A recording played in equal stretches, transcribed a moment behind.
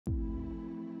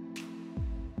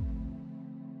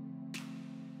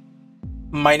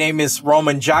My name is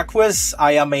Roman Jaquez.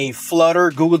 I am a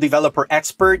Flutter Google developer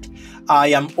expert. I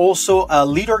am also a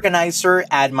lead organizer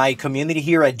at my community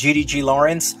here at GDG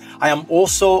Lawrence. I am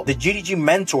also the GDG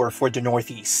mentor for the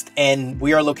Northeast, and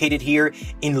we are located here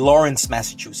in Lawrence,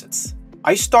 Massachusetts.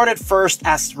 I started first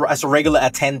as a regular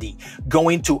attendee,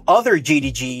 going to other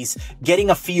GDGs,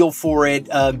 getting a feel for it,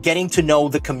 getting to know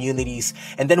the communities.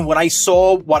 And then when I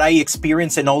saw what I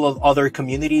experienced in all of other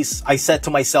communities, I said to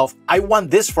myself, I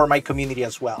want this for my community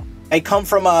as well. I come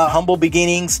from humble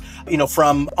beginnings,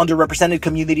 from underrepresented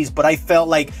communities, but I felt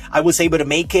like I was able to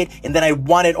make it. And then I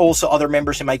wanted also other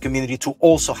members in my community to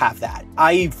also have that.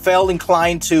 I felt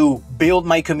inclined to build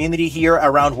my community here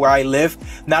around where I live,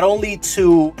 not only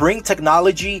to bring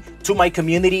technology to my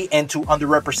community and to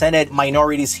underrepresented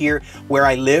minorities here where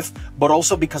I live, but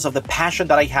also because of the passion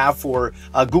that I have for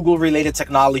Google related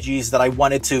technologies, that I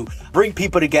wanted to bring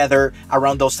people together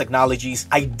around those technologies.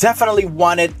 I definitely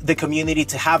wanted the community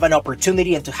to have an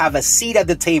opportunity and to have a seat at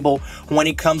the table when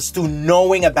it comes to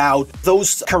knowing about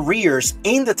those careers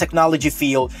in the technology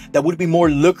field that would be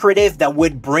more lucrative, that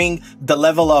would bring the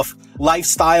level of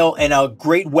lifestyle and a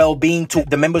great well-being to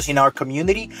the members in our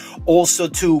community. Also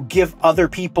to give other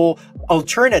people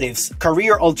alternatives,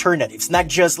 career alternatives, not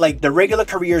just like the regular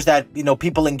careers that,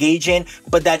 people engage in,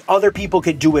 but that other people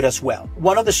could do it as well.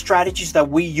 One of the strategies that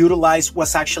we utilized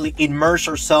was actually immerse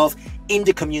ourselves in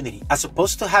the community. As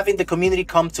opposed to having the community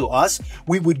come to us,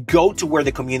 we would go to where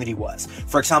the community was.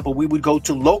 For example, we would go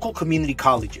to local community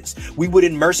colleges. We would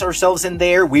immerse ourselves in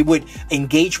there. We would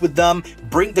engage with them,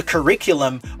 bring the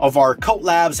curriculum of our code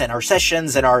labs and our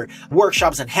sessions and our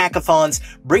workshops and hackathons,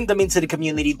 bring them into the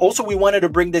community. Also, we wanted to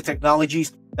bring the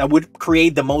technologies that would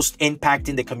create the most impact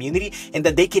in the community and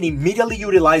that they can immediately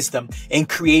utilize them and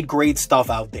create great stuff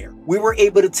out there. We were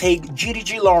able to take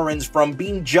GDG Lawrence from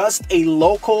being just a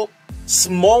local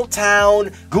small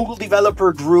town Google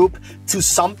developer group to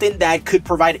something that could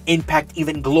provide impact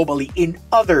even globally in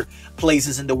other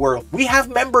places in the world. We have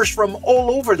members from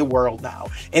all over the world now,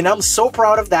 and I'm so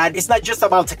proud of that. It's not just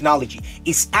about technology.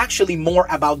 It's actually more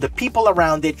about the people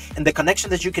around it and the connection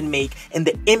that you can make and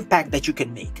the impact that you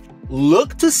can make.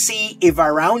 Look to see if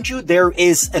around you there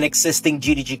is an existing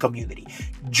GDG community.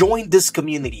 Join this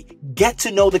community, get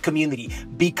to know the community,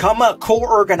 become a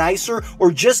co-organizer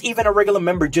or just even a regular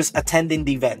member just attending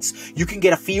the events. You can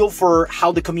get a feel for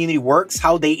how the community works,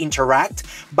 how they interact.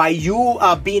 By you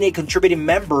being a contributing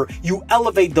member, you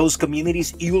elevate those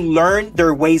communities, you learn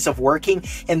their ways of working,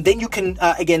 and then you can,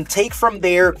 again, take from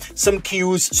there some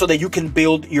cues so that you can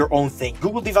build your own thing.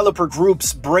 Google developer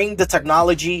groups bring the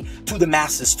technology to the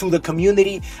masses, to the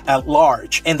community at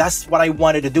large, and that's what I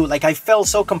wanted to do. Like, I felt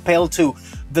so compelled to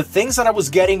the things that I was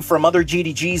getting from other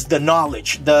GDGs, the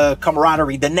knowledge, the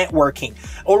camaraderie, the networking,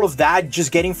 all of that,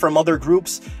 just getting from other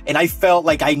groups. And I felt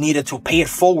like I needed to pay it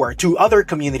forward to other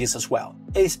communities as well.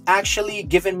 It's actually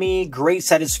given me great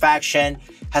satisfaction,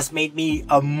 has made me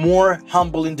a more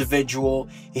humble individual.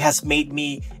 It has made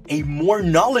me a more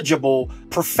knowledgeable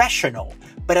professional,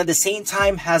 but at the same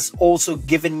time has also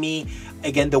given me,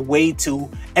 again, the way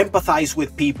to empathize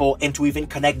with people and to even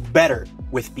connect better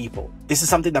with people. This is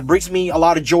something that brings me a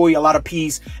lot of joy, a lot of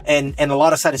peace, and a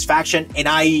lot of satisfaction. And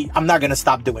I'm not going to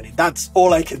stop doing it. That's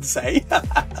all I can say.